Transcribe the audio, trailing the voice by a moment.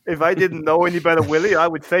If I didn't know any better, Willie, I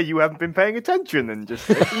would say you haven't been paying attention and just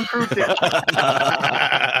taking crude it.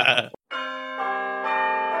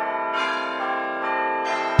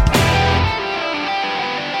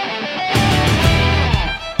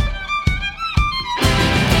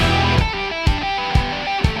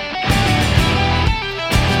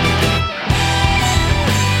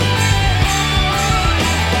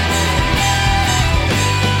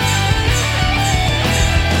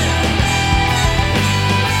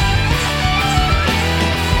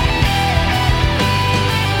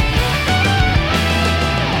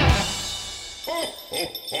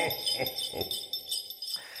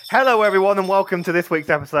 Hello, everyone, and welcome to this week's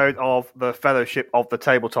episode of the Fellowship of the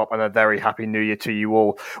Tabletop, and a very happy New Year to you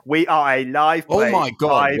all. We are a live play. Oh my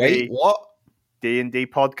God! Wait, what? D&D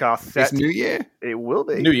podcast set. It's New Year. It will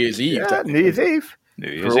be New Year's Eve. Yeah, New Year's Eve.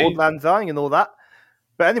 For Old Lang Syne and all that.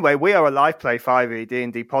 But anyway, we are a live play 5e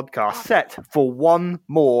D&D podcast set for one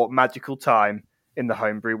more magical time in the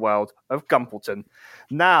homebrew world of Gumpleton.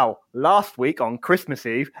 Now, last week on Christmas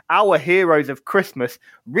Eve, our heroes of Christmas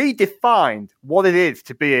redefined what it is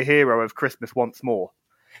to be a hero of Christmas once more.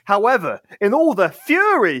 However, in all the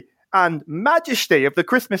fury and majesty of the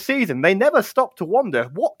Christmas season, they never stopped to wonder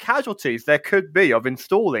what casualties there could be of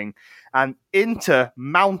installing an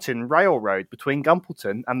inter-mountain railroad between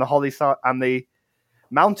Gumpleton and the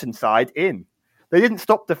Mountainside Inn. They didn't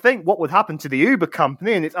stop to think what would happen to the Uber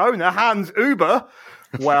company and its owner, Hans Uber.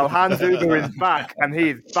 Well, Hans Uber is back, and he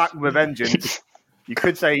is back with a vengeance. You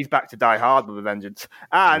could say he's back to die hard with a vengeance.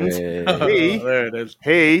 And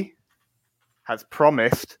he has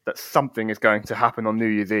promised that something is going to happen on New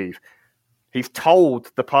Year's Eve. He's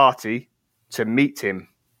told the party to meet him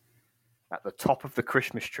at the top of the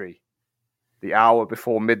Christmas tree, the hour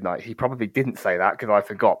before midnight. He probably didn't say that because I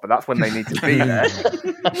forgot, but that's when they need to be there.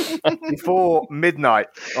 Before midnight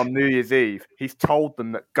on New Year's Eve, he's told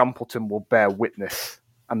them that Gumpleton will bear witness,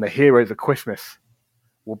 and the heroes of Christmas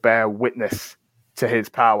will bear witness to his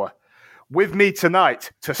power. With me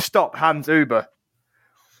tonight to stop Hans Uber,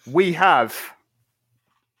 we have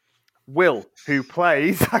Will, who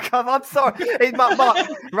plays... I'm sorry. It's Mark.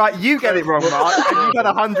 Right, you get it wrong, Mark. And you've done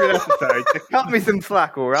 100 episodes. So cut me some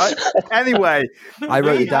slack, all right? Anyway. I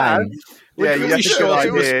wrote it down. Yeah, you have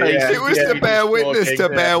to It was to bear witness, to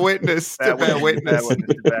bear witness, to bear witness.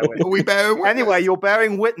 Are we bearing witness? Anyway, you're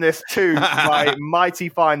bearing witness to my mighty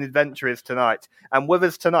fine adventurers tonight. And with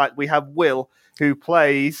us tonight, we have Will, who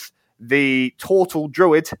plays the Tortle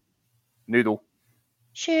Druid, Noodle.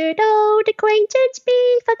 Should old acquaintance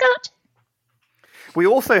be forgot? We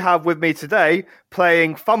also have with me today,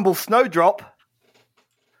 playing Fumble Snowdrop,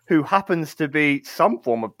 who happens to be some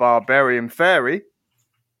form of barbarian fairy,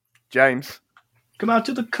 James. Come out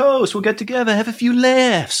to the coast. We'll get together, have a few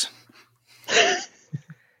laughs.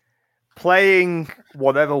 Playing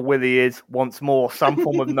whatever Willie is, once more, some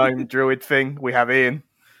form of gnome druid thing, we have Ian.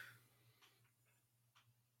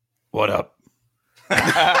 What up?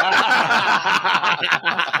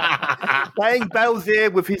 Playing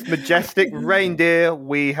Belzir with his majestic reindeer,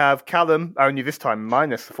 we have Callum, only this time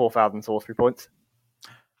minus 4,000 sorcery points.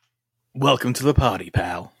 Welcome to the party,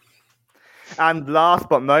 pal. And last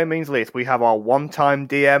but no means least, we have our one-time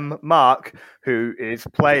DM, Mark, who is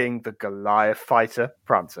playing the Goliath fighter,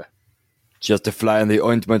 Prancer. Just a fly in the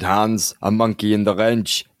ointment, Hans. A monkey in the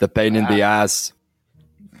wrench. The pain in the ass.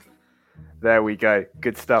 There we go.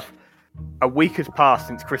 Good stuff. A week has passed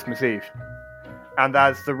since Christmas Eve. And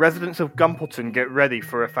as the residents of Gumpleton get ready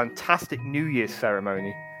for a fantastic New Year's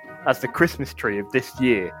ceremony, as the Christmas tree of this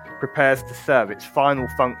year prepares to serve its final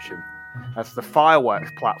function, as the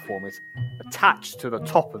fireworks platform is attached to the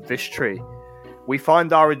top of this tree, we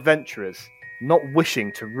find our adventurers, not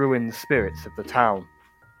wishing to ruin the spirits of the town,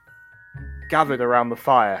 gathered around the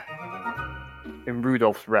fire in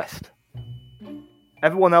Rudolph's Rest.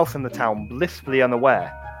 Everyone else in the town blissfully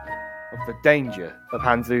unaware of the danger of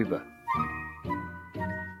Hans Uber.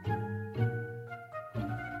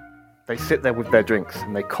 They sit there with their drinks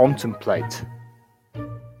and they contemplate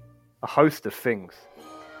a host of things.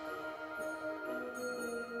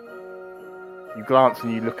 You glance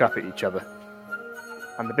and you look up at each other.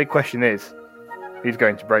 And the big question is, who's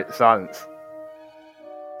going to break the silence?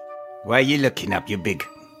 Why are you looking up, you big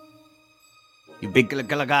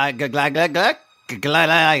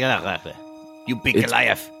Goliath?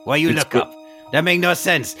 Why you look up? That make no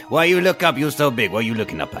sense. Why you look up? You so big. What you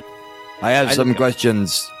looking up at? I have some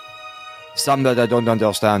questions. Some that I don't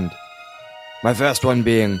understand. My first one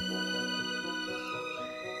being,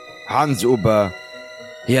 Hans Uber,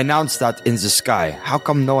 he announced that in the sky. How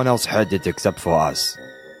come no one else heard it except for us?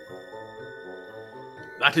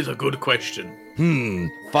 That is a good question.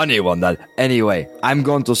 Funny one, that. Anyway, I'm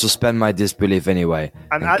going to suspend my disbelief anyway.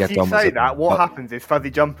 And as you say that, what happens is Fuzzy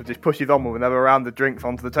Jumper just pushes on with another round of drinks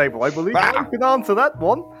onto the table. I believe I can answer that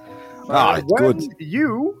one. When good.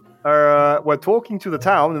 You were talking to the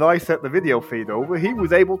town and I set the video feed over, he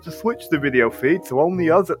was able to switch the video feed so only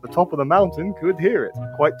us at the top of the mountain could hear it.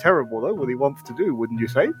 Quite terrible, though, what he wants to do, wouldn't you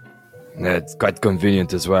say? It's quite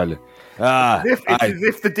convenient as well. As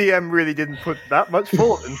if the DM really didn't put that much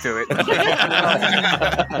thought into it.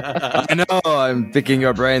 I know, I'm picking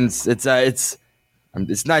your brains. It's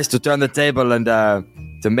nice to turn the table and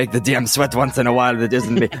to make the DM sweat once in a while. That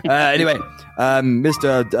isn't me. Anyway,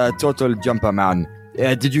 Mr. Total Jumper Man,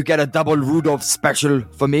 did you get a double Rudolph special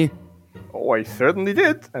for me? Oh, I certainly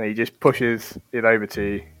did. And he just pushes it over to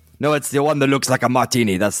you. No, it's the one that looks like a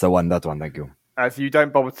martini. That's the one. That one. Thank you. As you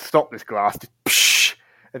don't bother to stop this glass, just psh,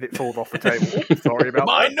 as it falls off the table. Sorry about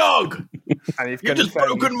my that. nog! And he's You just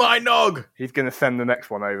broken my nog! He's going to send the next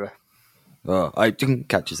one over. Oh, I didn't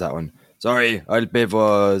catch that one. Sorry, I'll pay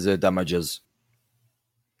for the damages.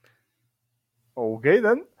 Okay,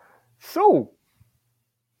 then. So,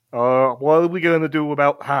 what are we going to do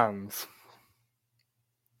about Hans?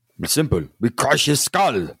 It's simple. We crush his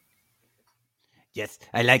skull. Yes,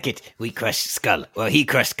 I like it. We crush skull. Well, he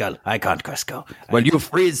crushed skull. I can't crush skull. Well, you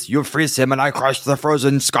freeze him, and I crush the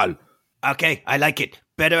frozen skull. Okay, I like it.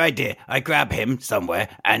 Better idea. I grab him somewhere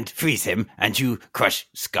and freeze him, and you crush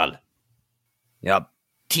skull. Yep.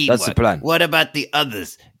 Teamwork. That's the plan. What about the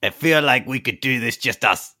others? I feel like we could do this just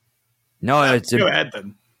us. No, it's Go ahead,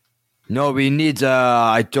 then. No, we need.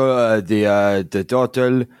 I told the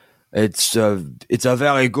turtle. It's a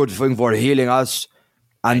very good thing for healing us.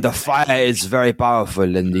 And the fire is very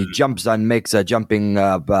powerful, and he jumps and makes a jumping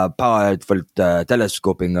powerful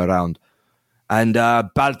telescoping around. And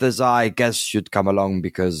Balthazar, I guess, should come along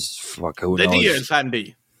because who knows? Lydia and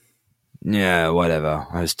Sandy. Yeah, whatever.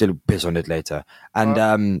 I'll still piss on it later. And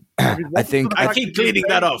I think I keep cleaning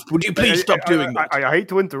that off. Would you please stop doing that? I hate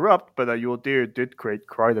to interrupt, but your dear did create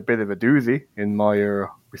quite a bit of a doozy in my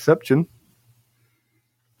reception.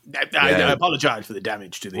 I apologize for the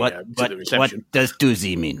damage to the reception. What does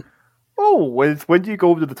doozy mean? Oh, it's when you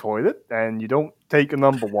go to the toilet and you don't take a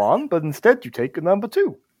number one, but instead you take a number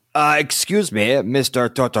two. Excuse me,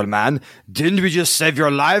 Mr. Turtle Man. Didn't we just save your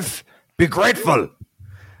life? Be grateful.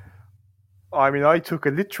 I mean, I took a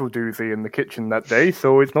literal doozy in the kitchen that day,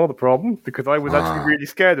 so it's not a problem, because I was actually really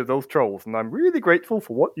scared of those trolls, and I'm really grateful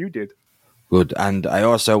for what you did. Good, and I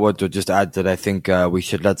also want to just add that I think we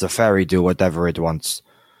should let the fairy do whatever it wants.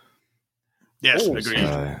 Yes, agreed.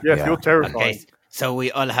 Yes, yeah. You're terrifying. Okay, so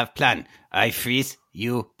we all have plan. I freeze,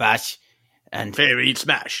 you bash, and fairy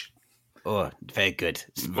smash. Oh, very good.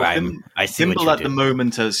 I see Dimple at the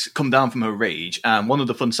moment has come down from her rage, and one of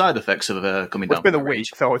the fun side effects of her coming down from her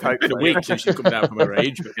rage... It's been a week since she's come down from her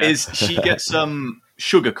rage. But yeah. Is she gets some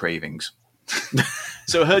sugar cravings.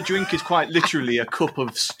 So her drink is quite literally a cup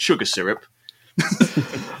of sugar syrup.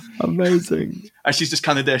 Amazing. And she's just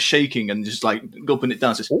kind of there shaking and just like gulping it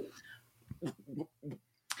down. Says,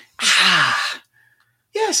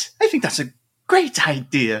 yes, I think that's a great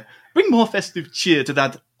idea. Bring more festive cheer to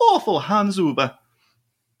that awful Hans Uber.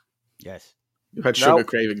 Yes. You've had sugar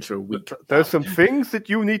cravings for a week. There's some things that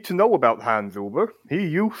you need to know about Hans Uber. He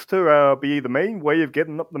used to be the main way of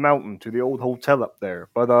getting up the mountain to the old hotel up there.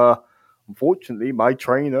 But unfortunately, my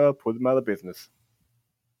trainer put him out of business.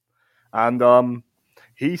 And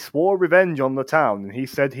he swore revenge on the town. And he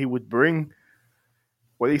said he would bring...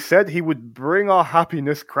 Well, he said he would bring our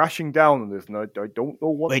happiness crashing down on us, and I don't know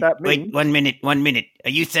what that means. Wait, 1 minute.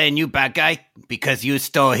 Are you saying you bad guy? Because you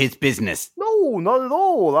stole his business. No, not at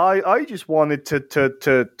all. I just wanted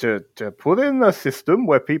to put in a system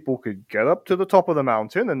where people could get up to the top of the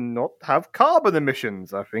mountain and not have carbon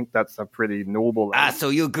emissions. I think that's a pretty noble aim. So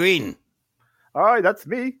you're green. All right, that's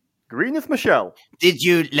me. Green is Michelle. Did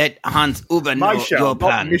you let Hans Uber know your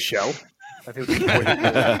plan? Not Michelle. I think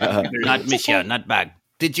not Michelle, not bad.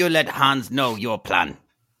 Did you let Hans know your plan?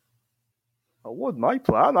 What, my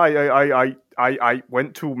plan? I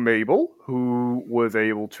went to Mabel, who was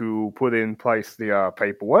able to put in place the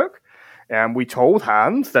paperwork, and we told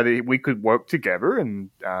Hans that we could work together,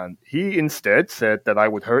 and he instead said that I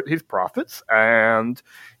would hurt his profits, and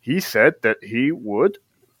he said that he would,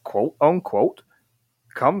 quote unquote,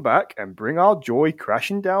 come back and bring our joy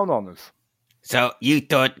crashing down on us. So you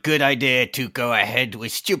thought good idea to go ahead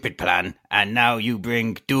with stupid plan, and now you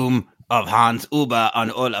bring doom of Hans Uber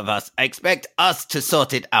on all of us. I expect us to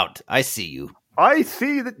sort it out. I see you. I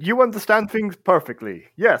see that you understand things perfectly.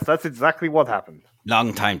 Yes, that's exactly what happened.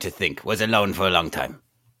 Long time to think. Was alone for a long time.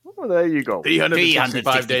 Well, there you go.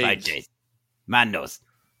 365 days. Man knows.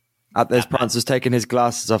 At this point, is taking his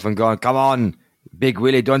glasses off and going, "Come on, Big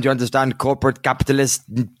Willie, don't you understand corporate capitalist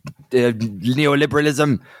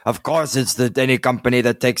neoliberalism? Of course, it's any company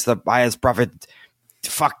that takes the highest profit.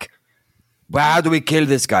 Fuck. Well, how do we kill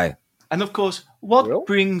this guy?" And of course, what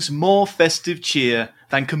brings more festive cheer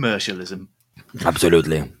than commercialism?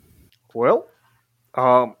 Absolutely. Well,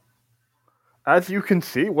 as you can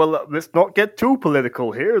see, let's not get too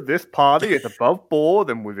political here. This party is above board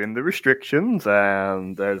and within the restrictions,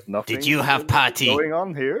 and there's nothing. Did you have party going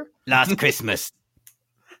on here last Christmas?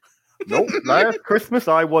 Nope. Last Christmas,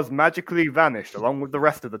 I was magically vanished along with the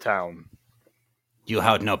rest of the town. You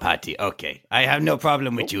had no party. Okay, I have no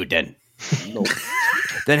problem with you then. Nope.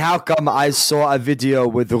 Then how come I saw a video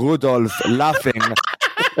with Rudolph laughing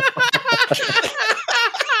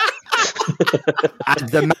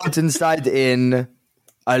at the mountainside inn,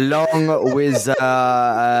 along with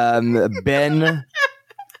Ben?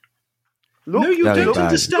 No, you don't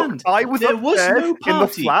understand. I was there was no party, in the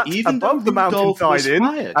flat even above the mountainside inn,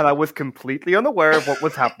 and I was completely unaware of what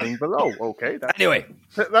was happening below. Okay. Anyway,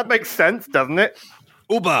 that makes sense, doesn't it?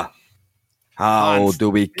 Uber. How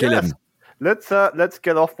do we kill him? Let's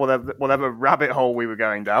get off whatever rabbit hole we were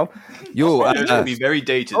going down. It's going to be very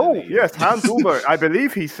dated. Oh yes, Hans Uber. I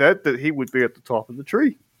believe he said that he would be at the top of the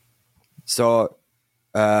tree. So,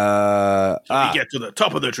 we get to the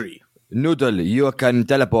top of the tree. Noodle, you can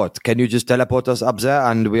teleport. Can you just teleport us up there,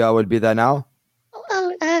 and we will be there now?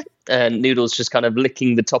 Noodle's just kind of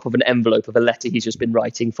licking the top of an envelope of a letter he's just been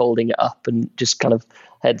writing, folding it up, and just kind of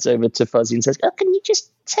heads over to Fuzzy and says, "Oh, can you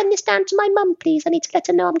just send this down to my mum, please? I need to let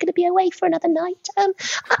her know I'm going to be away for another night.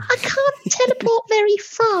 I can't teleport very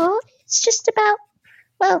far. It's just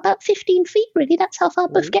about 15 feet, really. That's how far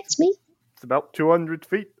Buff gets me." It's about 200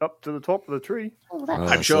 feet up to the top of the tree.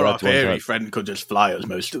 I'm sure our fairy friend could just fly us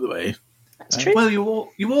most of the way. That's true. Well,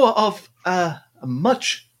 you are of a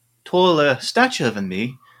much taller stature than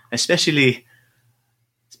me, especially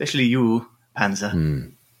you,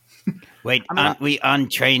 Panzer. Wait, aren't we on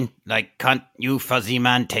train? Like, can't you, Fuzzy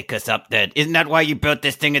Man, take us up there? Isn't that why you built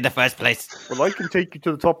this thing in the first place? Well, I can take you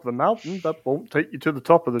to the top of the mountain. That won't take you to the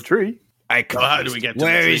top of the tree. How do we get to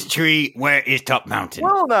Where the tree? is tree? Where is top mountain?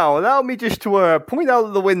 Well, now, allow me just to point out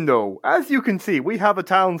of the window. As you can see, we have a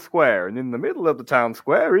town square, and in the middle of the town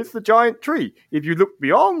square is the giant tree. If you look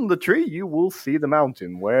beyond the tree, you will see the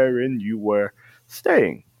mountain wherein you were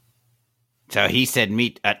staying. So he said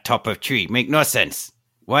meet at top of tree. Make no sense.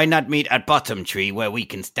 Why not meet at bottom tree where we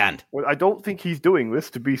can stand? Well, I don't think he's doing this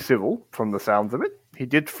to be civil, from the sounds of it. He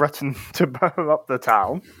did threaten to burn up the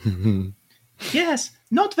town. Yes,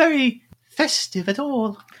 not very festive at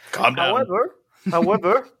all. Calm down.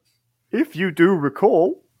 However, if you do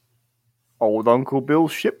recall, old Uncle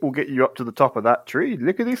Bill's ship will get you up to the top of that tree.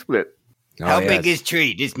 Lickety-split. How big is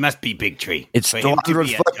tree? This must be big tree. It's 200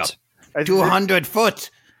 foot. 200 foot.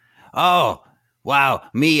 Oh, wow.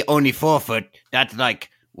 Me only 4 foot. That's like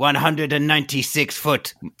 196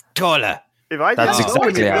 foot taller. That's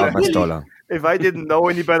exactly how much taller. If I didn't know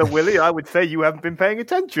any better, Willie, I would say you haven't been paying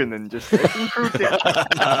attention and just taking true tips.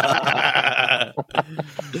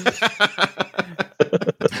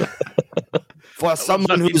 For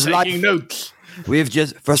someone whose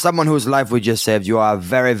life we just saved, you are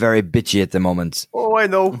very, very bitchy at the moment. Oh, I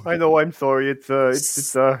know. I'm sorry. It's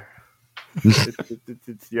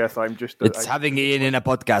yes. I'm just. It's having Ian in a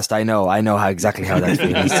podcast. I know how exactly how that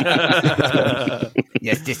feels.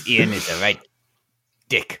 Yes, this Ian is a right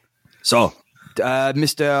dick. So,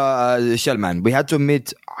 Mr. Shellman, we had to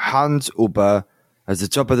meet Hans Uber at the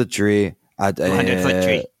top of the tree at 200-foot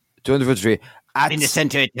tree. 200-foot tree In the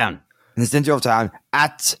center of town. In the center of town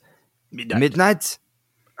at midnight.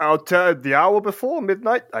 Out the hour before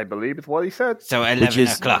midnight, I believe is what he said. So 11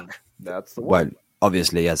 o'clock. That's the one. Well,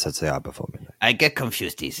 obviously, yes, that's the hour before midnight. I get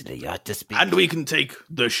confused easily. You have to speak. And we can take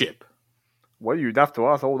the ship. Well, you'd have to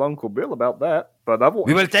ask old Uncle Bill about that. But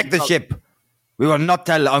we will take the ship. We will not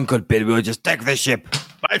tell Uncle Bill. We will just take the ship.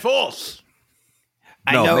 By force.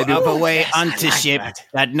 I know of a way onto ship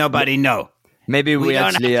that nobody know. Maybe we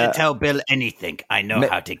don't actually have to tell Bill anything. I know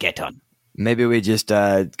how to get on. Maybe we just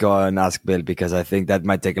go and ask Bill, because I think that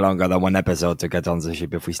might take longer than one episode to get on the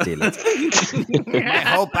ship if we steal it. My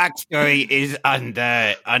whole backstory is on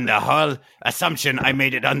the whole assumption I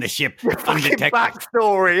made it on the ship.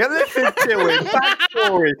 Backstory. Listen to him.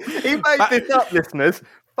 Backstory. He made this up, listeners.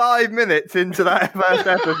 5 minutes into that first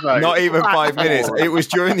episode. Not even 5 minutes. It was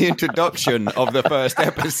during the introduction of the first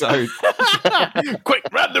episode. Quick,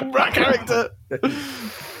 random character.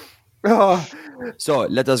 So,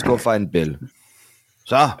 let us go find Bill.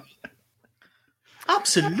 So?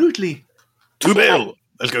 Absolutely. To Bill.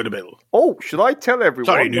 Let's go to Bill. Oh, should I tell everyone?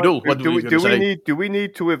 Sorry, Noodle. What do we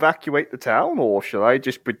need to evacuate the town, or should I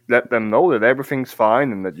just let them know that everything's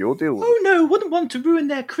fine and that you'll deal with it? Oh no, wouldn't want to ruin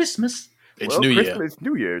their Christmas. It's New Year. It's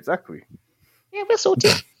New Year, exactly. Yeah, we'll sort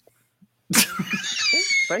it.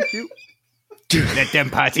 Thank you. Let them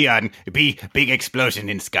party on. Big explosion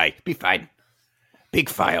in sky. Be fine. Big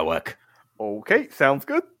firework. Okay, sounds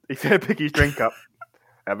good. He said, pick his drink up.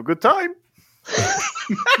 Have a good time.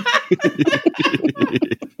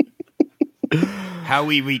 How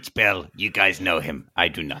we reach Bill, you guys know him. I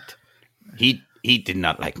do not. He did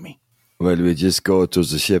not like me. Well, we just go to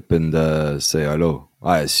the ship and say hello,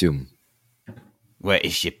 I assume. Where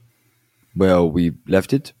is ship? Well, we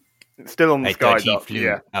left it. It's still on the I sky thought he dock.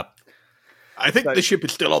 flew up. I think the ship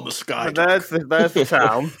is still on the sky. There's the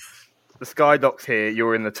town. The sky dock's here.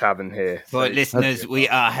 You're in the tavern here. For listeners, we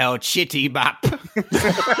are held shitty map.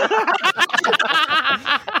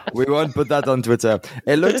 We won't put that on Twitter.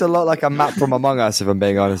 It looked a lot like a map from Among Us, if I'm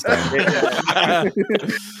being honest. Anyway,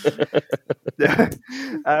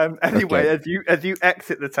 Okay. as you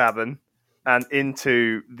exit the tavern and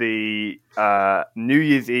into the New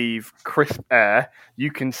Year's Eve crisp air,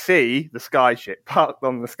 you can see the sky ship parked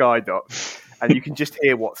on the sky dock, and you can just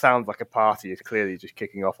hear what sounds like a party is clearly just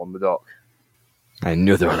kicking off on the dock. I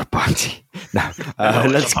knew there was a party. Now,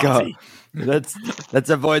 let's go. Let's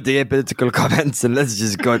avoid the apolitical comments and let's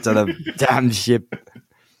just go to the damn ship.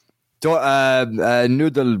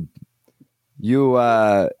 Noodle,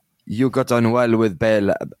 you got on well with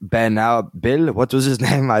Bill. Bill? What was his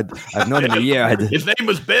name? I've known him a year. His name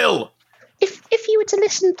was Bill. If you were to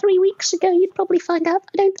listen 3 weeks ago, you'd probably find out.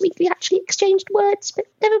 I don't think we actually exchanged words, but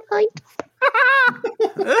never mind.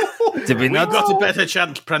 Did we We've not? got a better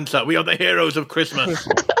chance, Prancer. We are the heroes of Christmas.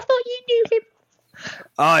 I thought you knew him.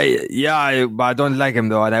 Oh, yeah, I don't like him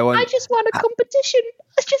though, and I want. I just won a competition.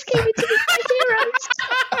 I just came into the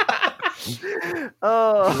heroes.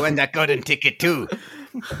 Oh, You won that golden ticket too.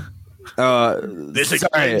 This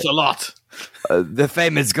explains a lot. The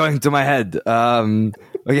fame is going to my head.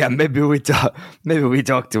 Yeah, maybe we talk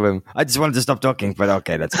to him. I just wanted to stop talking, but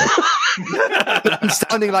okay, let's go. I'm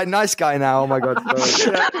sounding like nice guy now. Oh my god.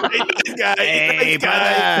 Hey,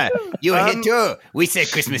 brother. You were here too. We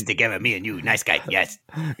said Christmas together, me and you. Nice guy, yes.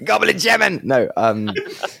 Goblin German. No.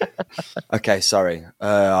 Okay, sorry.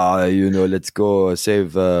 Let's go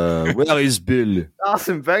save. Where is Bill?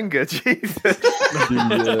 Arsene Wenger, Jesus.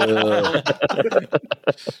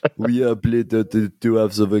 We played the 2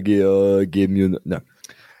 halves of a game. No.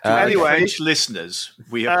 Anyway, French listeners,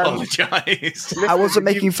 we apologise. I wasn't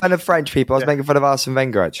making fun of French people. I was making fun of Arsene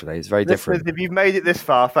Wenger. Actually, it's very different. If you've made it this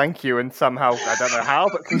far, thank you, and somehow I don't know how,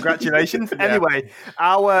 but congratulations. Anyway,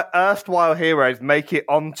 our erstwhile heroes make it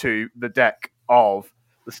onto the deck of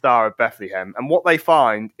the Star of Bethlehem, and what they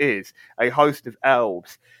find is a host of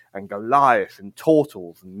elves and Goliaths and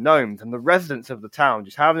turtles and gnomes and the residents of the town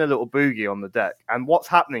just having a little boogie on the deck. And what's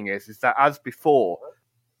happening is that as before,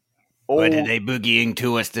 What are they boogieing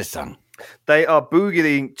to us this song? they are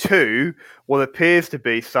boogieing to what appears to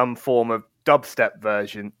be some form of dubstep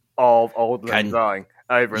version of Old Lang Can Syne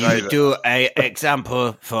over and You over. do a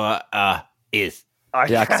example for is.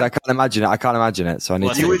 Yeah, because I can't imagine it. So I need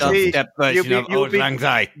What's to. the would be- dubstep version you'll of be- Old Lang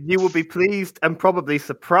Syne? You will be pleased and probably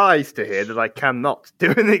surprised to hear that I cannot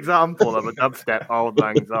do an example of a dubstep Old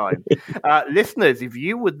Lang Syne. Listeners, if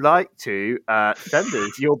you would like to send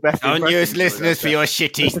us your best Don't impressions use of listeners for dubstep. your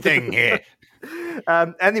shitty thing here.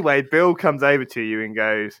 Anyway, Bill comes over to you and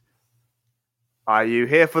goes, "Are you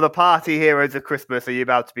here for the party heroes of Christmas? Are you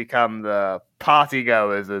about to become the party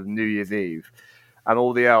goers of New Year's Eve?" And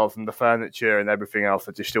all the elves and the furniture and everything else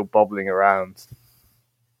are just still bobbling around.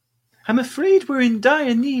 I'm afraid we're in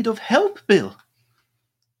dire need of help, Bill.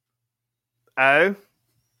 Oh?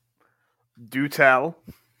 Do tell.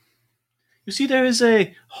 You see, there is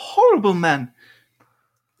a horrible man,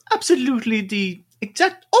 absolutely the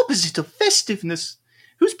exact opposite of festiveness,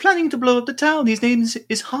 who's planning to blow up the town. His name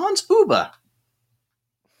is Hans Uber.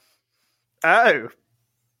 Oh.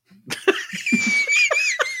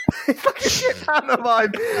 It's like a shit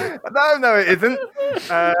pantomime. No, it isn't.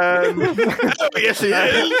 Yes, it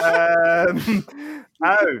is.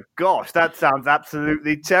 Oh, gosh, that sounds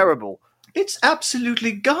absolutely terrible. It's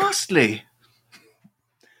absolutely ghastly.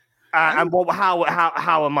 And how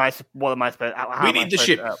am I? What am I supposed? How We am I need the supposed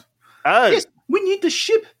ship. to- Oh, Yes, we need the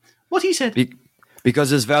ship. What he said.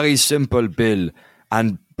 Because it's very simple, Bill.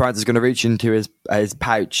 And Brad is going to reach into his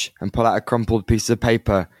pouch and pull out a crumpled piece of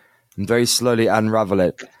paper and very slowly unravel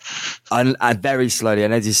it. And very slowly.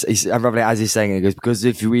 And as he's unraveling it as he's saying it, he goes, because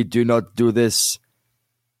if we do not do this,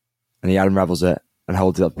 and he unravels it and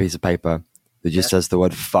holds up a piece of paper that just says the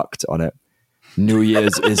word fucked on it. New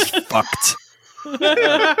Year's is fucked. We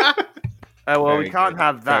can't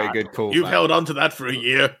have that. Very good call. You've held on to that for a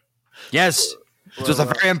year. Yes, it was a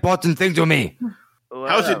very important thing to me.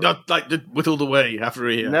 How's it not whittled away after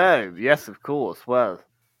a year? No, yes, of course. Well,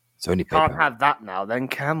 It's only can't paper. have that now, then,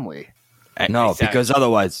 can we? No, Sorry. because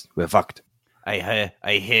otherwise we're fucked. I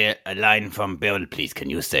hear a line from Bill. Please, can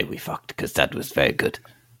you say we fucked? Because that was very good.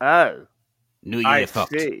 Oh, New Year I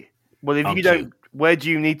fucked. see. Well, if Thank you don't, you. where do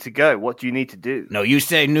you need to go? What do you need to do? No, you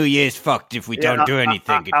say New Year's fucked if we don't do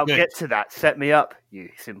anything. I'll Good. get to that. Set me up, you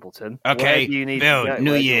simpleton. Okay, Where do you need Bill, to go?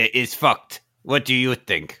 New Where do Year is fucked. What do you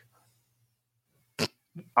think?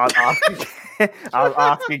 I'll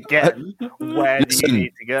ask again. Where do Listen, you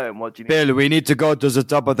need to go and what do you need? Bill, we need to go to the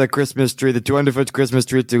top of the Christmas tree, the 200th Christmas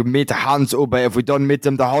tree, to meet Hans Uber. If we don't meet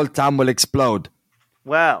him, the whole town will explode.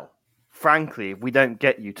 Well, frankly, if we don't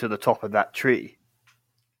get you to the top of that tree,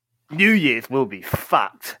 New Year's will be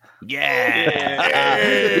fucked. Yeah.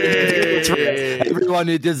 Everyone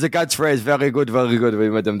who did the catchphrase, very good, very good. We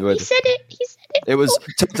made them do He it. said it. He said it. It was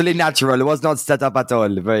totally natural. It was not set up at all.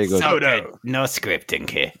 Very good. So good. No scripting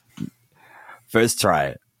here. First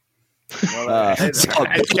try. So,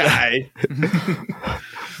 Guy.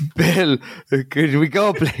 Bill, could we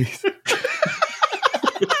go, please?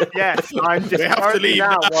 Yes, I'm just We have to leave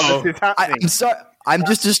now now. while this is happening. I'm sorry. I'm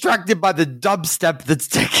just distracted by the dubstep that's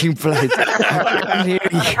taking place. I can't hear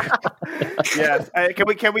you. Yes.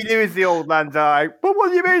 Can we lose the old land's eye? But what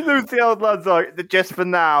do you mean lose the old land's eye? Just for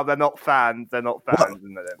now, they're not fans. They're not fans,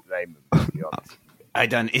 and they don't blame them. To be honest. I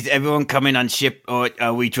done. Is everyone coming on ship, or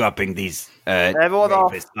are we dropping these? Everyone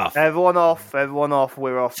off. ravers off. Everyone off. Everyone off.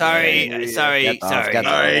 We're off. Sorry. Get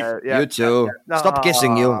off. Yeah, You too. Stop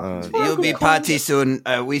kissing you. You'll be party soon.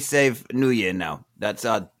 We save New Year now. That's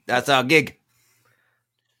our gig.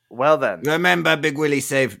 Well then, Remember, Big Willie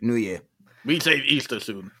saved New Year. We save Easter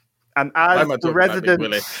soon. and Why as am I the talking about Big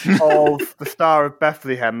residents of the Star of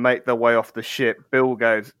Bethlehem make their way off the ship, Bill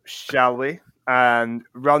goes, "Shall we?" and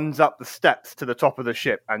runs up the steps to the top of the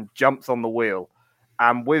ship and jumps on the wheel.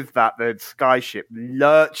 And with that, the sky ship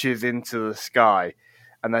lurches into the sky.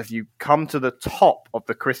 And as you come to the top of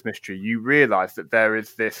the Christmas tree, you realize that there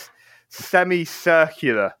is this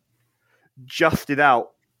semicircular, justed out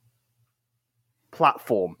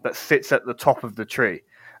platform that sits at the top of the tree.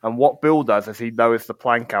 And what Bill does as he lowers the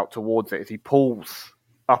plank out towards it is he pulls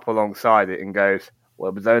up alongside it and goes, "Well,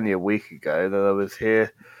 it was only a week ago that I was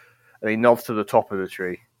here." And he nods to the top of the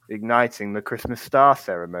tree, igniting the Christmas star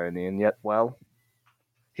ceremony. And yet, well,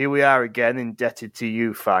 here we are again, indebted to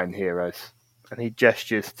you, fine heroes. And he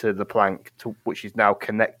gestures to the plank, which is now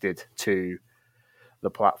connected to the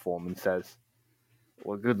platform, and says,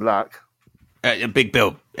 "Well, good luck." Big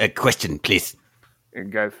Bill, a question, please. And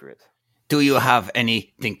go for it. Do you have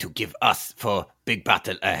anything to give us for big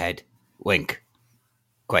battle ahead? Wink.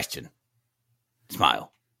 Question.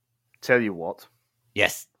 Smile. Tell you what,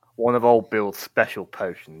 Yes. one of old Bill's special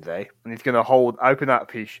potions, eh? And he's going to open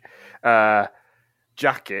up his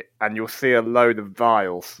jacket, and you'll see a load of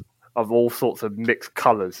vials of all sorts of mixed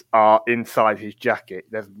colours are inside his jacket.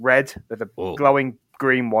 There's red, there's a glowing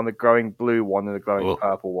green one, a glowing blue one, and a glowing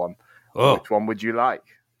purple one. Oh. Which one would you like?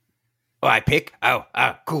 Oh, I pick? Oh,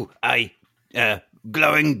 cool.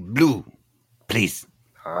 Glowing blue, please.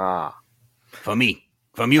 Ah. For me.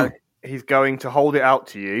 From you. He's going to hold it out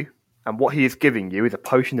to you, and what he is giving you is a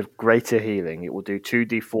potion of greater healing. It will do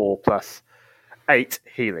 2d4 plus 8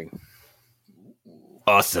 healing.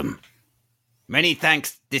 Awesome. Many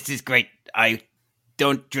thanks. This is great. I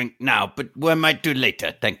don't drink now, but we might do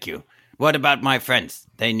later. Thank you. What about my friends?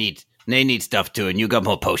 They need stuff too, and you got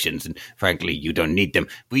more potions, and frankly, you don't need them.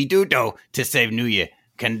 We do, though, to save New Year.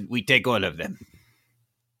 Can we take all of them?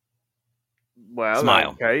 Well,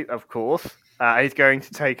 Smile. Okay, of course. He's going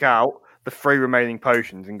to take out the 3 remaining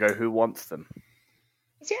potions and go, "Who wants them?"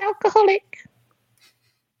 Is it alcoholic?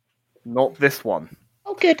 Not this one.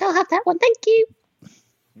 Oh, good. I'll have that one. Thank you.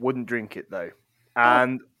 Wouldn't drink it, though.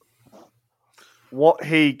 And what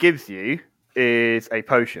he gives you is a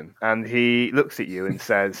potion. And he looks at you and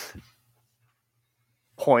says,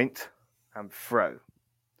 "Point and throw."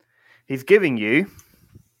 He's giving you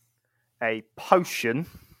a potion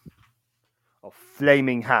of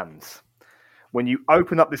Flaming Hands. When you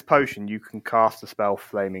open up this potion, you can cast the spell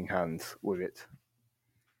Flaming Hands with it.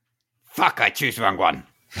 Fuck, I choose wrong one.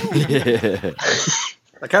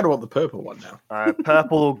 I kind of want the purple one now.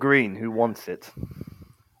 Purple or green, who wants it?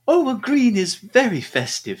 Oh, well, green is very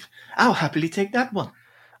festive. I'll happily take that one.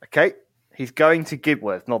 Okay, he's going to give,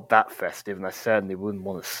 well, it's not that festive, and I certainly wouldn't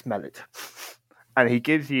want to smell it. And he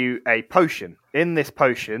gives you a potion. In this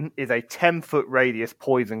potion is a 10-foot radius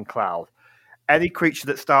poison cloud. Any creature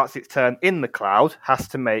that starts its turn in the cloud has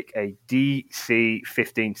to make a DC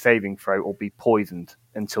 15 saving throw or be poisoned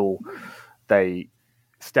until they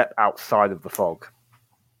step outside of the fog.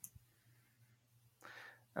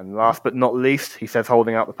 And last but not least, he says,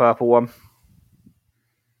 holding out the purple one.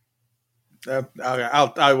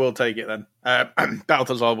 I will take it then.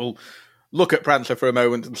 Balthazar will look at Prancer for a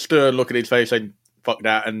moment and stern look at his face, saying, "Fuck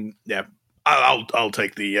that!" And yeah, I'll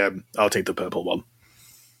take the purple one.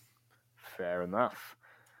 Fair enough.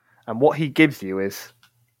 And what he gives you is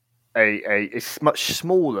a much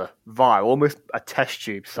smaller vial, almost a test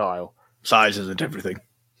tube style, sizes and everything,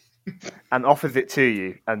 and offers it to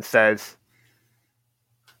you and says,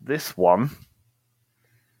 "This one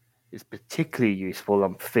is particularly useful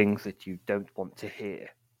on things that you don't want to hear."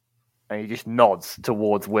 And he just nods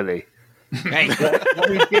towards Willie. Hey. What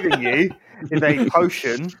he's giving you is a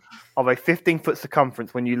potion of a 15-foot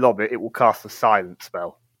circumference. When you lob it, it will cast a silent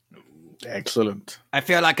spell. Excellent. I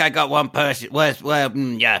feel like I got one person.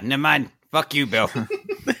 Yeah, never mind. Fuck you, Bill. You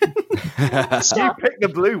pick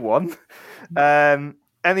the blue one.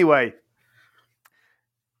 Anyway,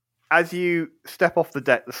 as you step off the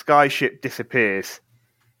deck, the sky ship disappears,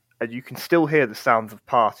 and you can still hear the sounds of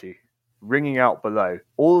party ringing out below.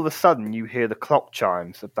 All of a sudden, you hear the clock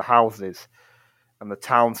chimes of the houses and the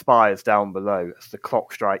town spires down below as the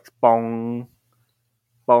clock strikes bong,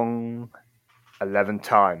 bong, 11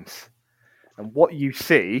 times. And what you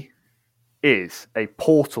see is a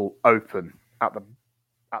portal open at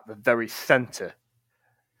the very center,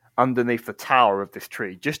 underneath the tower of this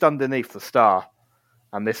tree, just underneath the star.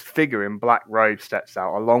 And this figure in black robe steps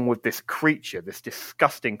out, along with this creature, this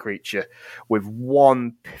disgusting creature, with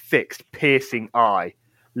one fixed, piercing eye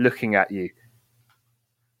looking at you.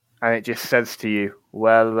 And it just says to you,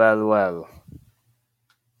 "Well, well, well.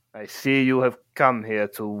 I see you have come here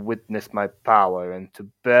to witness my power and to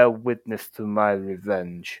bear witness to my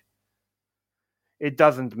revenge. It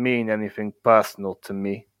doesn't mean anything personal to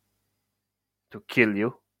me to kill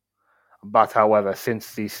you. But, however,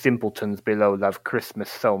 since these simpletons below love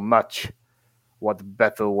Christmas so much, what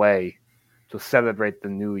better way to celebrate the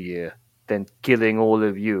new year than killing all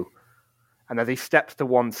of you?" And as he steps to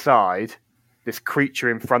one side, this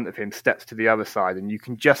creature in front of him steps to the other side, and you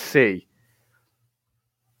can just see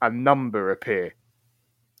a number appear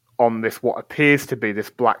on this, what appears to be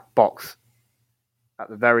this black box at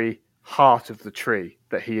the very heart of the tree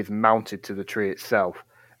that he is mounted to the tree itself.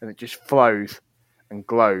 And it just flows and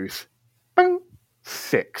glows. Bang!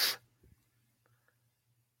 6.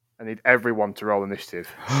 I need everyone to roll initiative.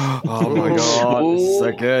 Oh my god, this is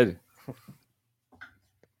so good.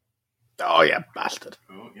 Oh yeah, bastard.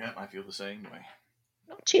 Oh yeah, I feel the same way.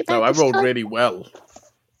 Not too bad. No, I this rolled time. really well.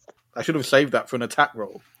 I should have saved that for an attack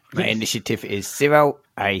roll. My initiative is 0.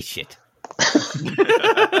 I shit.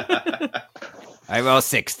 I roll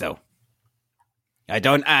 6, though. I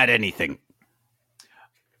don't add anything.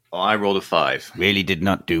 Oh, I rolled a 5. Really did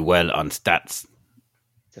not do well on stats.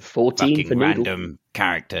 It's a 14 Fucking for Noodle. random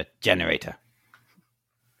character generator.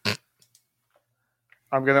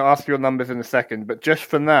 I'm going to ask your numbers in a second, but just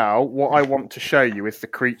for now, what I want to show you is the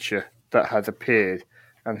creature that has appeared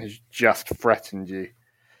and has just threatened you.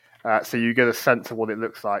 So you get a sense of what it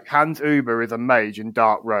looks like. Hans Uber is a mage in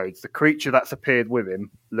dark robes. The creature that's appeared with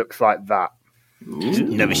him looks like that.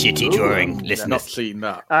 Another shitty drawing, Not listeners. seen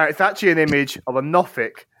that. It's actually an image of a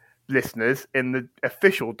Nothic, listeners, in the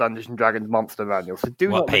official Dungeons & Dragons Monster Manual. So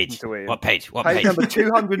do What not page? listen to it. What page? What Page page? number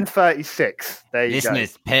 236. There you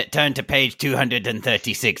Listeners, turn to page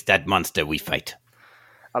 236, that monster we fight.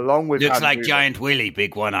 go. Along with Looks Hans like Uber. Giant Willy,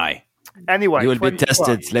 big one eye. Anyway, You will be 20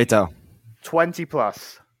 tested plus. later. 20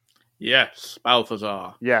 plus. Yes,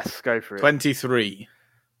 Balthazar. Yes, go for it. 23.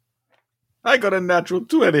 I got a natural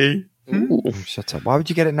 20. Oh, shut up. Why would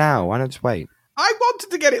you get it now? Why not just wait? I wanted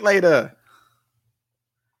to get it later.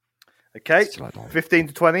 Okay, Still I don't. 15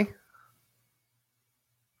 to 20.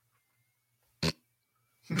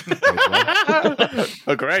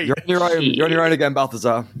 Oh, great. You're on your own. You're on your own again,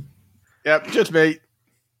 Balthazar. Yep, just me.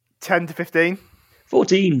 10 to 15.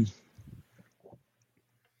 14.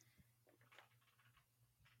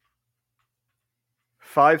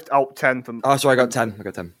 5. 10 from Oh, sorry, I got 10. I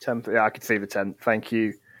got 10. 10. Yeah, I could see the 10. Thank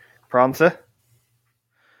you, Prancer.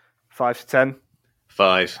 5 to 10.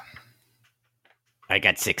 5. I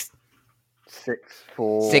got 6. 6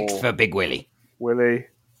 for 6 for Big Willy. Willie.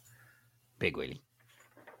 Big Willy.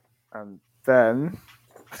 And then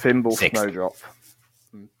Thimble 6. Snowdrop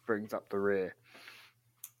and brings up the rear.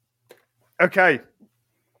 Okay.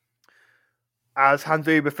 As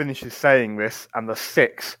Handuba finishes saying this and the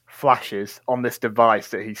 6 flashes on this device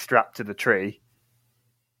that he strapped to the tree,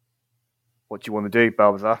 what do you want to do,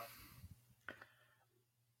 Balthazar?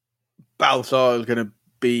 Balthazar is going to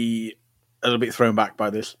be a little bit thrown back by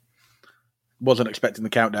this. Wasn't expecting the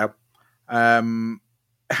countdown.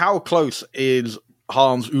 How close is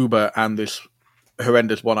Hans Uber and this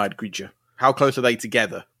horrendous one-eyed creature? How close are they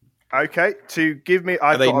together? Okay, to give me...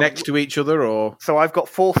 Are they next to each other, or...? So I've got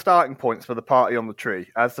 4 starting points for the party on the tree.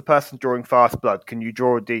 As the person drawing fast blood, can you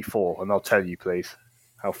draw a d4? And I'll tell you, please,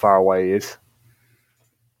 how far away he is.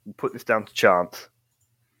 We'll put this down to chance.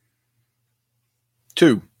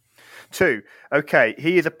 2. 2. Okay,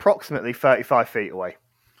 he is approximately 35 feet away.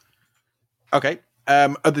 Okay.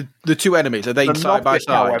 Are the 2 enemies, are they side by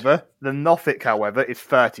side? The Nothic, however, is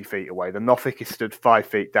 30 feet away. The Nothic is stood 5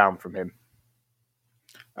 feet down from him.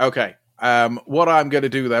 Okay. What I'm going to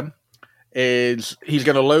do then is he's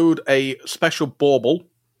going to load a special bauble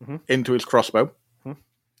into his crossbow,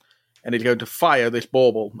 and he's going to fire this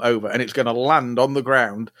bauble over, and it's going to land on the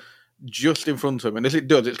ground just in front of him. And as it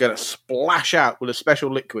does, it's going to splash out with a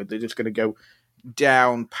special liquid that's just going to go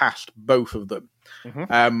down past both of them.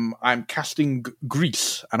 I'm casting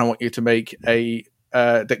grease, and I want you to make a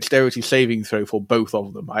dexterity saving throw for both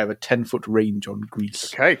of them. I have a 10-foot range on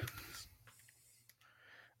grease. Okay.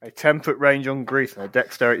 A 10-foot range on grease and a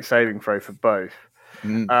dexterity saving throw for both.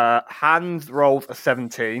 Hans rolls a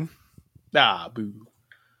 17. Boo.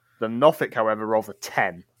 The Nothic, however, rolls a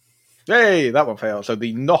 10. Hey, that one failed. So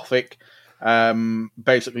the Nothic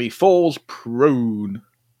basically falls prone.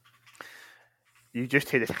 You just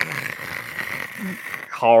hear this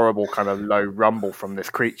horrible kind of low rumble from this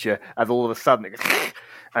creature as all of a sudden it goes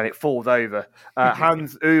and it falls over.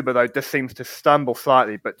 Hans Uber, though, just seems to stumble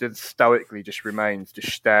slightly, but just stoically just remains just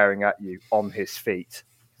staring at you on his feet.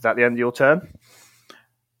 Is that the end of your turn?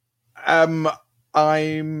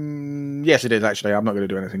 Yes, it is, actually. I'm not going to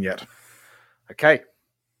do anything yet. Okay.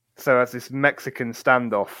 So as this Mexican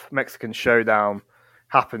showdown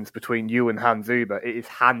happens between you and Hans Uber, it is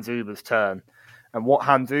Hans Uber's turn. And what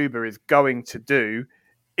Hans Uber is going to do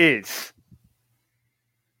is...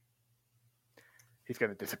 he's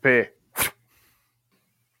going to disappear.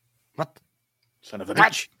 What? Son of a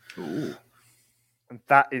bitch. Ooh. And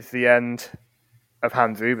that is the end of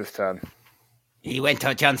Hans Uber's turn. He went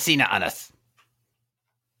to John Cena on us.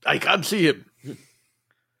 I can't see him.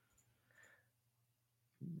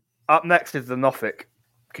 Up next is the Nothic,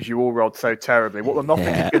 because you all rolled so terribly. What the Nothic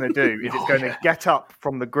is going to do is it's going to get up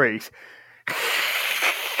from the grease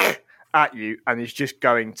at you, and it's just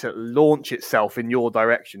going to launch itself in your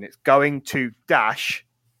direction. It's going to dash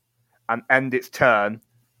and end its turn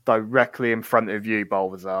directly in front of you,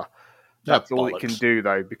 Balthazar. That's all it can do,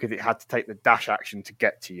 though, because it had to take the dash action to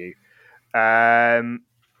get to you.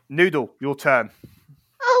 Noodle, your turn.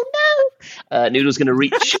 Oh no! Noodle's going to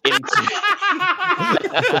reach into.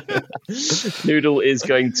 Noodle is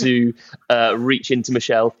going to reach into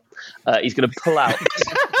Michelle. He's going to pull out.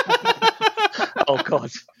 Oh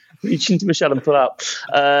god! Reach into Michelle and pull out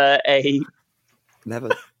Never.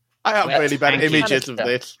 I have really bad images of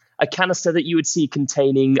this. A canister that you would see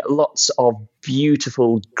containing lots of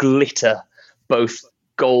beautiful glitter, both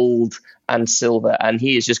gold and silver, and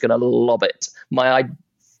he is just going to lob it.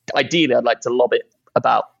 Ideally, I'd like to lob it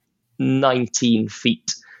about 19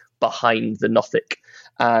 feet behind the Nothic.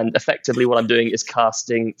 And effectively what I'm doing is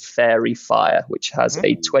casting Fairy Fire, which has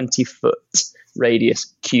a 20-foot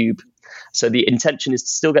radius cube. So the intention is to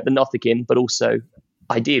still get the Nothic in, but also,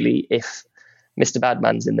 ideally, if Mr.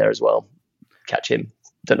 Badman's in there as well, catch him.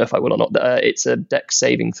 Don't know if I will or not. It's a dex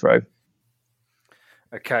saving throw.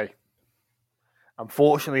 Okay.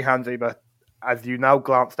 Unfortunately, Hans Uber, as you now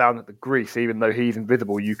glance down at the grease, even though he's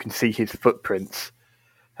invisible, you can see his footprints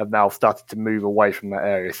have now started to move away from that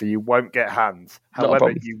area. So you won't get Hans.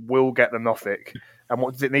 However, you will get the Nothic. And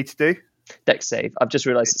what does it need to do? Dex save. I've just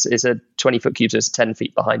realised it's a 20-foot cube, so it's 10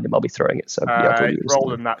 feet behind him. I'll be throwing it. So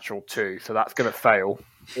roll a natural 2, so that's going to fail.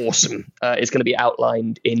 Awesome. It's going to be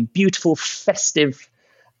outlined in beautiful, festive...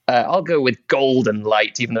 I'll go with golden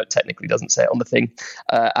light, even though it technically doesn't say it on the thing.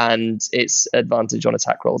 And it's advantage on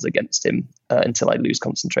attack rolls against him until I lose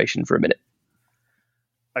concentration for a minute.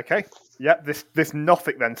 Okay. Yep. This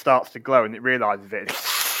Nothic then starts to glow, and it realises it.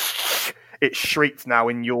 It shrieks now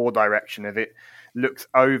in your direction as it looks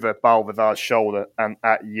over Balthazar's shoulder and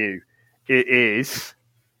at you. It is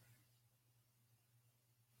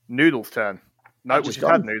Noodle's turn. No, we just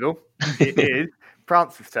had Noodle. It is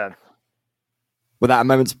Prance's turn. Without a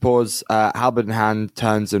moment's pause, halberd in hand,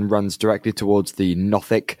 turns and runs directly towards the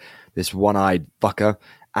Nothic, this one-eyed fucker.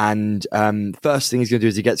 And first thing he's going to do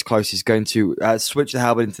as he gets close, he's going to switch the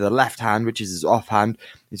halberd into the left hand, which is his offhand.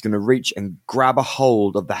 He's going to reach and grab a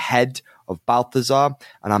hold of the head of Balthazar,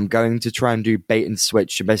 and I'm going to try and do bait and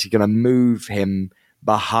switch. I'm basically going to move him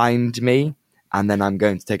behind me and then I'm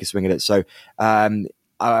going to take a swing at it. So I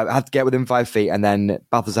have to get within 5 feet, and then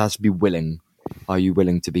Balthazar has to be willing. Are you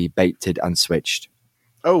willing to be baited and switched?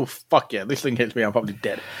 Oh, fuck yeah. This thing hits me, I'm probably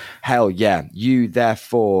dead. Hell yeah. You,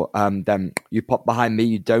 therefore, then you pop behind me.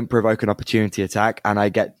 You don't provoke an opportunity attack, and I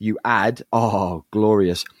get you add,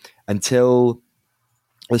 glorious, until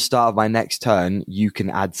the start of my next turn, you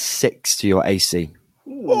can add 6 to your AC.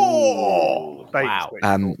 Oh, wow.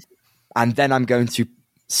 And then I'm going to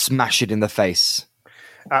smash it in the face.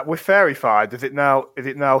 With Fairy Fire, is it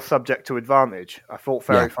now subject to advantage? I thought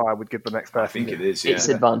Fairy Fire would give the next person. I think it is, yeah. It's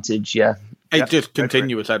advantage, yeah. It's just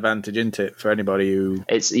continuous advantage, isn't it, for anybody who...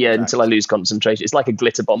 It's until I lose concentration. It's like a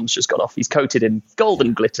glitter bomb's just gone off. He's coated in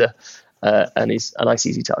golden glitter, and he's a nice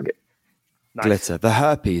easy target. Nice. Glitter, the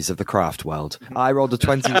herpes of the craft world. I rolled a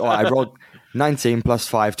 20, I rolled 19 plus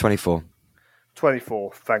 5, 24.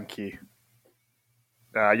 24, thank you.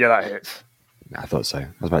 Yeah, that hits. I thought so. I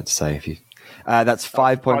was about to say, if you... that's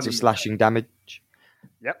 5 points of slashing damage.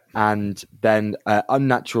 Yep. And then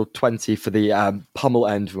unnatural 20 for the pummel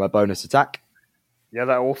end for my bonus attack. Yeah,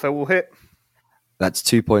 that also will hit. That's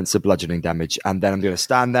 2 points of bludgeoning damage. And then I'm going to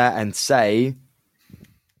stand there and say...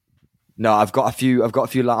 No, I've got a few. I'm going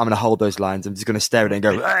to hold those lines. I'm just going to stare at it and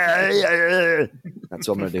go... That's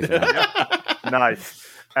what I'm going to do for now. Nice.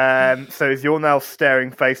 So as you're now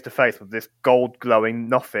staring face to face with this gold glowing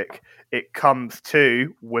Nothic, it comes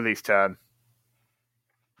to Willie's turn.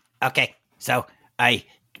 Okay, so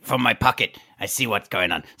from my pocket, I see what's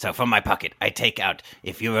going on. So from my pocket, I take out,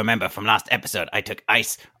 if you remember from last episode, I took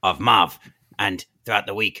Ice of Marv, and throughout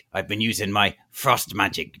the week, I've been using my frost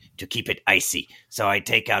magic to keep it icy. So I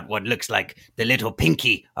take out what looks like the little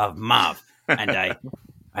pinky of Marv, and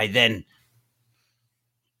I then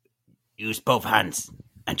use both hands,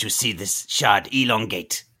 and you see this shard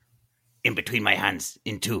elongate in between my hands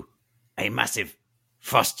into a massive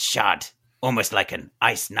frost shard, almost like an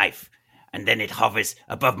ice knife. And then it hovers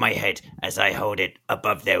above my head as I hold it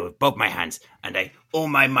above there with both my hands. And all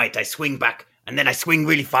my might, I swing back, and then I swing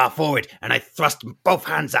really far forward, and I thrust both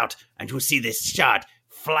hands out, and you'll see this shard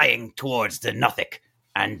flying towards the Nothic.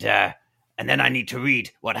 And then I need to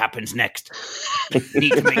read what happens next.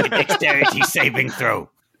 Need to make a dexterity saving throw.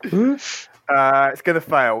 It's going to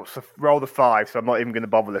fail, so roll the 5, so I'm not even going to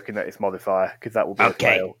bother looking at its modifier, because that will be a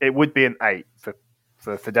fail. It would be an 8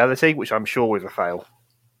 for fidelity, which I'm sure is a fail.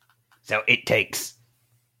 So it takes...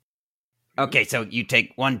 Okay, so you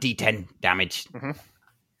take 1d10 damage. Mm-hmm.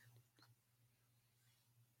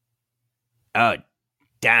 Oh,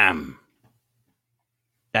 damn.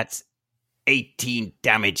 That's 18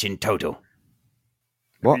 damage in total.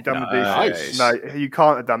 What? Have you done the No, you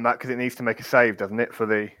can't have done that because it needs to make a save, doesn't it, for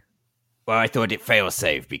the... Well, I thought it failed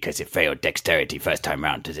save because it failed dexterity first time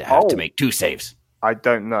round. Does it have to make 2 saves? I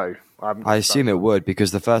don't know. I assume it would,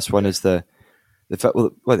 because the first one is the first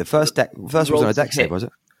was on a dex save, was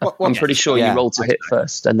it? I'm pretty sure you roll to hit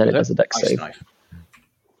first, and then it does a dex save.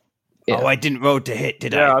 Yeah. Oh, I didn't roll to hit,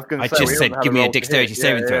 did I? I just said, give me a dexterity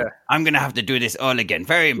saving throw. I'm going to have to do this all again.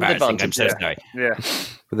 Very embarrassing. I'm so sorry. Yeah.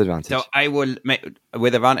 With advantage. So I will make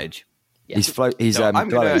with advantage. Yeah. He's I'm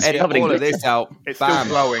going to edit all of this out. It's still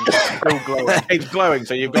glowing. It's glowing,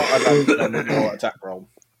 so you've got advantage on your attack roll.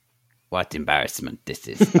 What embarrassment this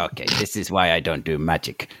is. Okay, this is why I don't do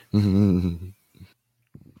magic.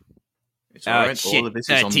 It's all right. Shit, All of this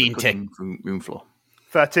is on the 13 to... room floor.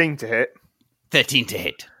 13 to hit. 13 to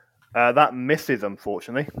hit. That misses,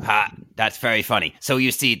 unfortunately. Ha, that's very funny. So you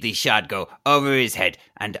see the shard go over his head,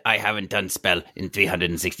 and I haven't done spell in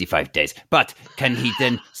 365 days. But can he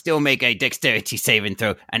then still make a dexterity saving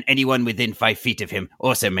throw, and anyone within 5 feet of him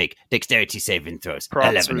also make dexterity saving throws?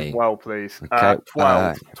 Prance 11. as well, please. Okay.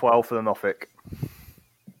 12. 12 for the Nothic.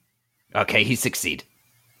 Okay, he succeed.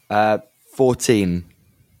 14.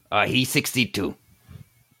 He succeed too.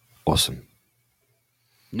 Awesome.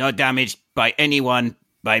 No damage by anyone,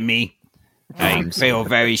 by me. I feel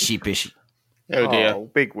very sheepish. Oh dear.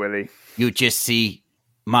 Oh, Big Willie. You just see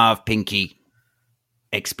Marv Pinky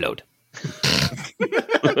explode.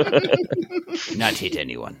 Not hit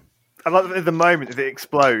anyone. I like that at the moment as it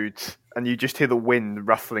explodes and you just hear the wind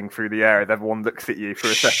rustling through the air as everyone looks at you for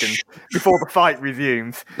a second before the fight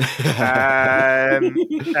resumes.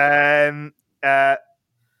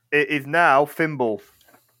 It is now Thimble.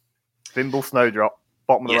 Thimble Snowdrop.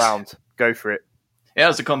 Bottom of the round. Go for it. Yeah,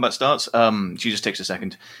 as the combat starts, she just takes a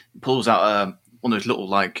second, pulls out one of those little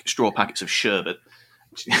like straw packets of sherbet,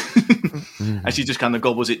 and she just kind of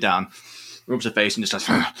gobbles it down, rubs her face, and just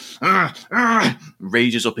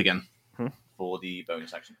rages up again for the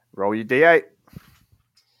bonus action. Roll your D8.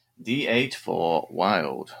 D8 for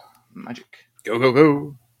wild magic. Go, go,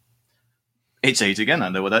 go. It's 8 again. I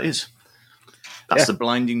know what that is. That's the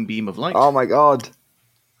blinding beam of light. Oh my god.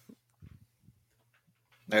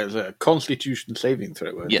 There's a Constitution saving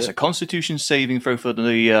throw. Yes, a Constitution saving throw for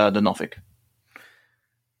the Nothic.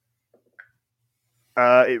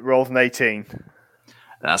 It rolls an 18.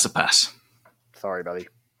 That's a pass. Sorry, buddy.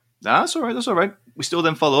 That's all right. We still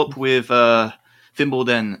then follow up with Thimble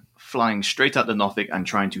then flying straight at the Nothic and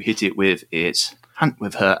trying to hit it with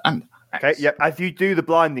her hand. Okay, yep. As you do the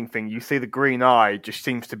blinding thing, you see the green eye just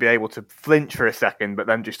seems to be able to flinch for a second, but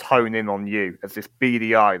then just hone in on you as this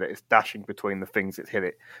beady eye that is dashing between the things that's hit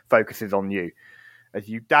it focuses on you. As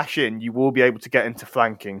you dash in, you will be able to get into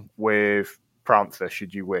flanking with Prancer,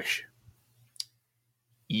 should you wish.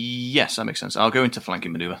 Yes, that makes sense. I'll go into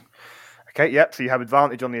flanking maneuver. Okay, yep. So you have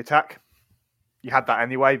advantage on the attack. You had that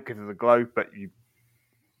anyway because of the glow, but you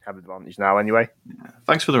have advantage now anyway. Yeah.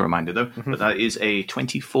 Thanks for the reminder, though. But that is a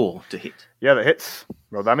 24 to hit. Yeah, that hits.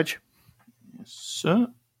 Roll damage. Yes, sir.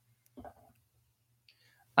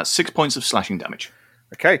 That's 6 points of slashing damage.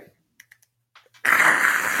 Okay.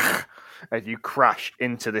 As you crash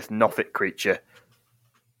into this Nothic creature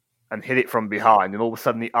and hit it from behind, and all of a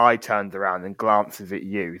sudden the eye turns around and glances at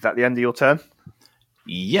you. Is that the end of your turn?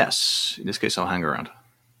 Yes. In this case, I'll hang around.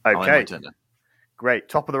 Okay. Great.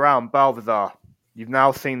 Top of the round, Balthazar. You've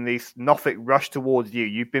now seen these Nothic rush towards you.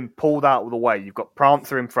 You've been pulled out of the way. You've got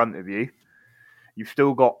Prancer in front of you. You've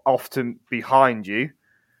still got Often behind you,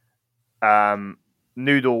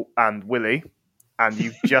 Noodle and Willy, and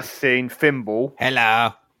you've just seen Thimble.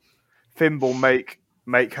 Hello. Thimble make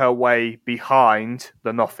her way behind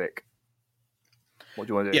the Nothic. What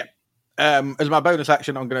do you want to do? Yeah. As my bonus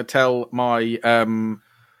action, I'm going to tell my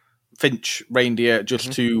Finch reindeer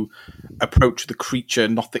just to approach the creature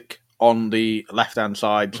Nothic on the left-hand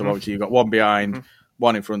side. So obviously you've got one behind,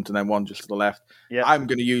 one in front, and then one just to the left. Yep. I'm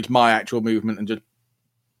going to use my actual movement and just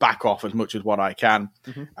back off as much as what I can.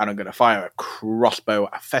 And I'm going to fire a crossbow,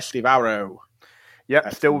 a festive arrow. Yeah,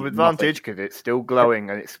 still with advantage because it's still glowing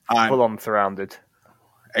and it's full-on surrounded.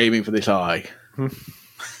 Aiming for this eye.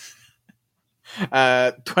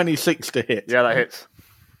 26 to hit. Yeah, that hits.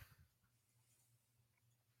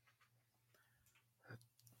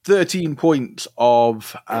 13 points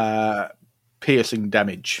of piercing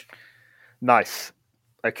damage. Nice.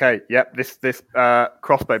 Okay, yep, this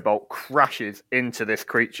crossbow bolt crashes into this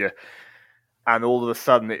creature, and all of a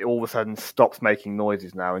sudden stops making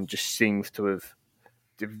noises now and just seems to have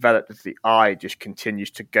developed as the eye just continues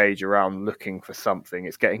to gauge around looking for something.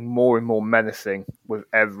 It's getting more and more menacing with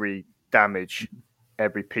every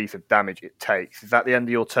piece of damage it takes. Is that the end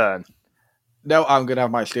of your turn? No, I'm going to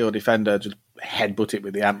have my Steel Defender just headbutt it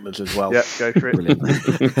with the antlers as well. Yeah, go for it.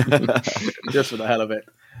 Just for the hell of it.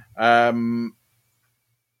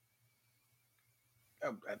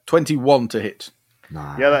 21 to hit.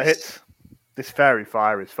 Nice. Yeah, that hits. This fairy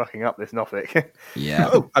fire is fucking up this Nothic. Yeah.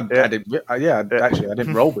 Oh, I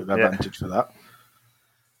didn't roll with advantage for that.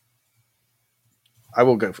 I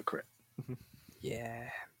will go for crit. Yeah.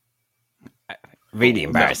 Really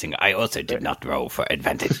embarrassing. No. I also did not roll for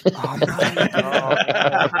advantage. Oh,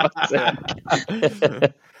 no.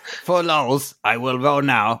 For lols, I will roll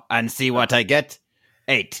now and see what I get.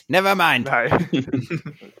 8. Never mind. No.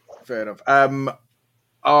 Fair enough.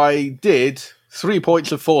 I did 3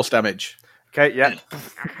 points of force damage. Okay, yeah.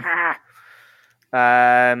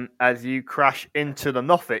 As you crash into the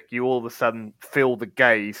Nothic, you all of a sudden feel the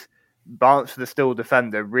gaze, bounce to the Steel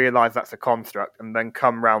Defender, realise that's a construct, and then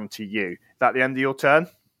come round to you. Is that the end of your turn?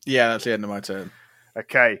 Yeah, that's the end of my turn.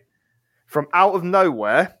 Okay. From out of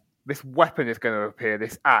nowhere, this weapon is going to appear,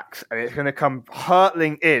 this axe, and it's going to come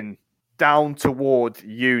hurtling in down towards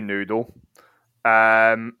you, Noodle.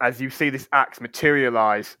 As you see this axe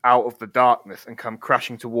materialise out of the darkness and come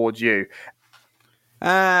crashing towards you.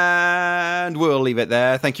 And we'll leave it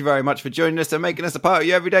there. Thank you very much for joining us and making us a part of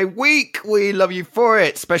your everyday week. We love you for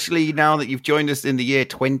it, especially now that you've joined us in the year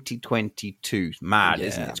 2022. It's mad,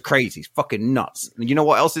 isn't it? It's crazy. It's fucking nuts. And you know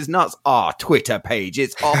what else is nuts? Our Twitter page.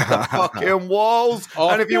 It's off the fucking walls.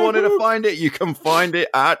 And if you wanted to find it, you can find it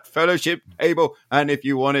at Fellowship Table. And if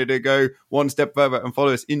you wanted to go one step further and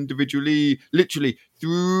follow us individually, literally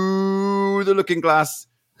through the looking glass,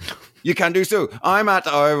 you can do so. I'm at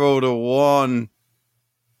I Rolled a 1.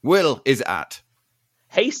 Will is at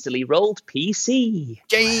Hastily Rolled PC.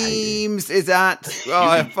 James is at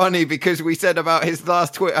funny because we said about his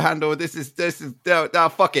last Twitter handle. This is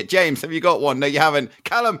fuck it. James, have you got one? No, you haven't.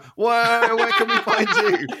 Callum, where can we find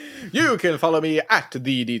you? You can follow me at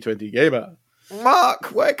the D20 Gamer. Mark,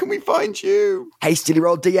 where can we find you? Hastily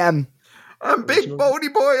Rolled DM. And Big Baldy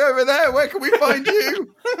Boy over there, where can we find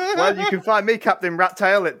you? Well, you can find me, Captain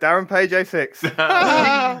Rattail, at Darren Page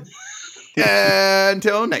A6.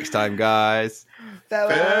 Until next time, guys.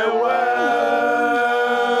 Farewell.